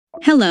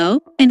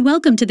Hello, and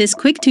welcome to this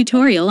quick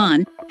tutorial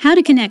on how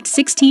to connect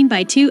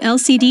 16x2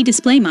 LCD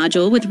display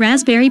module with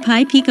Raspberry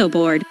Pi Pico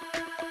board.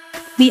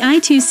 The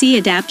I2C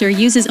adapter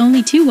uses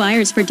only 2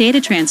 wires for data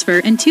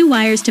transfer and 2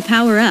 wires to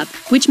power up,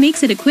 which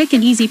makes it a quick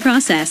and easy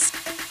process.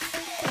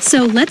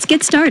 So let's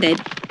get started.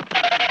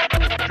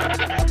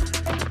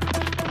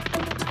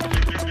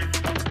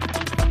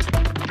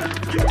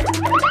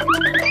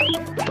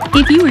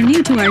 If you are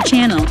new to our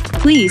channel,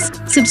 please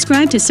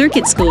subscribe to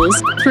Circuit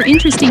Schools for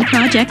interesting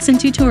projects and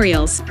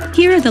tutorials.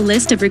 Here are the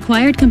list of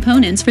required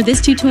components for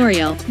this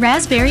tutorial.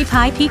 Raspberry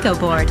Pi Pico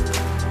board,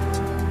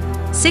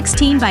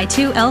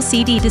 16x2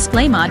 LCD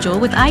display module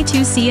with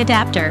I2C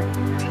adapter,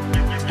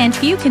 and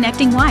few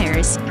connecting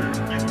wires.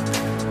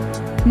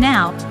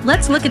 Now,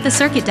 let's look at the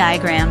circuit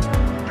diagram.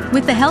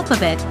 With the help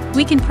of it,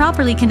 we can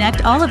properly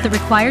connect all of the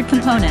required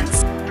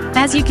components.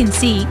 As you can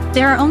see,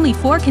 there are only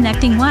 4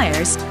 connecting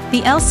wires.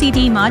 The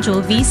LCD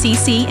module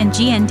VCC and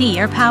GND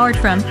are powered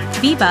from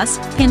V-Bus,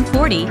 pin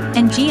 40,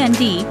 and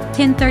GND,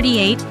 pin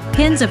 38,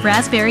 pins of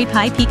Raspberry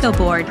Pi Pico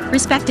board,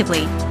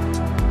 respectively.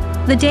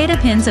 The data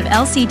pins of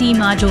LCD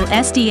module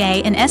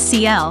SDA and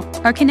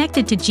SCL are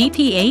connected to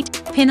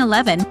GP8, pin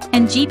 11,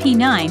 and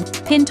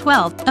GP9, pin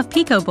 12, of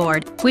Pico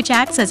board, which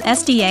acts as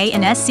SDA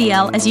and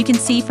SCL as you can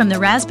see from the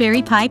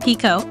Raspberry Pi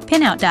Pico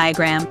pinout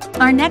diagram.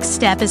 Our next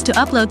step is to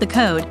upload the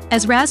code,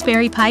 as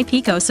Raspberry Pi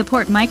Pico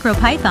support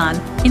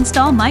MicroPython.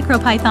 Install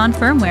MicroPython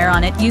firmware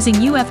on it using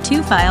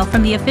UF2 file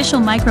from the official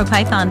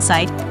MicroPython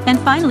site, and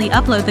finally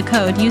upload the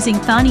code using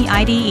Thonny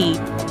IDE.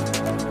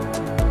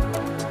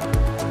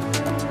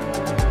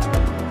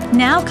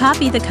 Now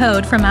copy the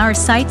code from our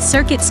site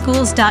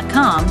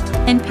circuitschools.com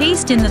and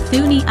paste in the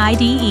Thonny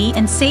IDE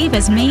and save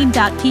as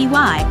main.py.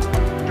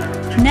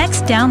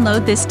 Next,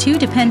 download these 2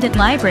 dependent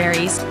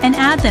libraries and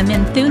add them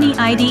in Thonny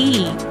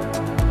IDE.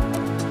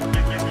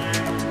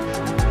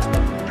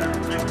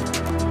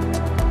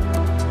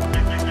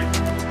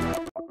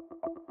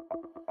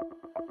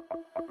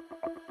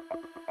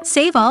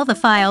 Save all the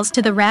files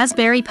to the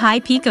Raspberry Pi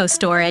Pico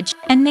storage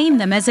and name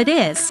them as it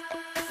is.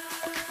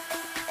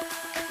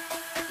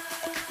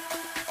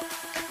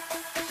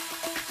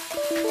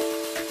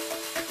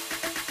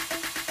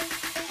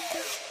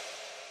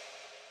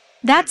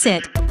 That's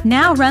it.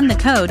 Now run the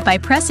code by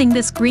pressing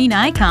this green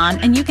icon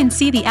and you can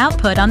see the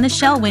output on the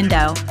shell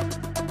window.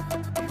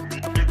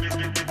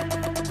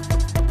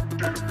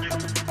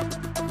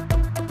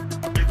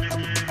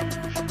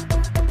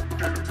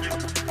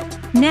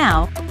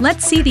 Now,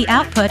 let's see the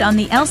output on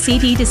the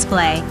LCD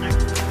display.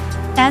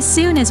 As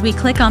soon as we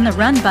click on the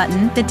Run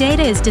button, the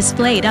data is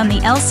displayed on the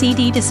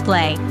LCD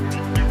display.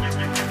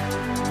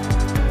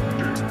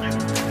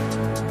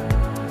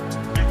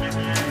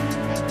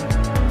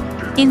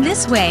 In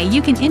this way,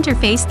 you can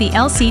interface the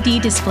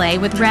LCD display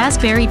with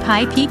Raspberry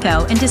Pi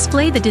Pico and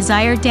display the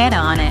desired data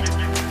on it.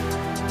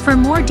 For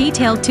more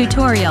detailed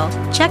tutorial,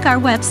 check our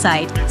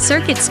website,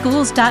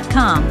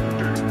 circuitschools.com.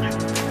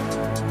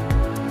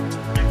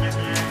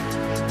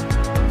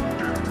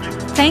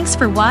 Thanks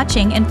for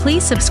watching and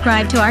please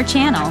subscribe to our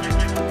channel.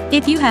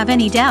 If you have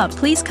any doubt,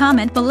 please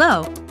comment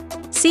below.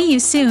 See you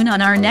soon on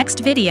our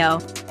next video.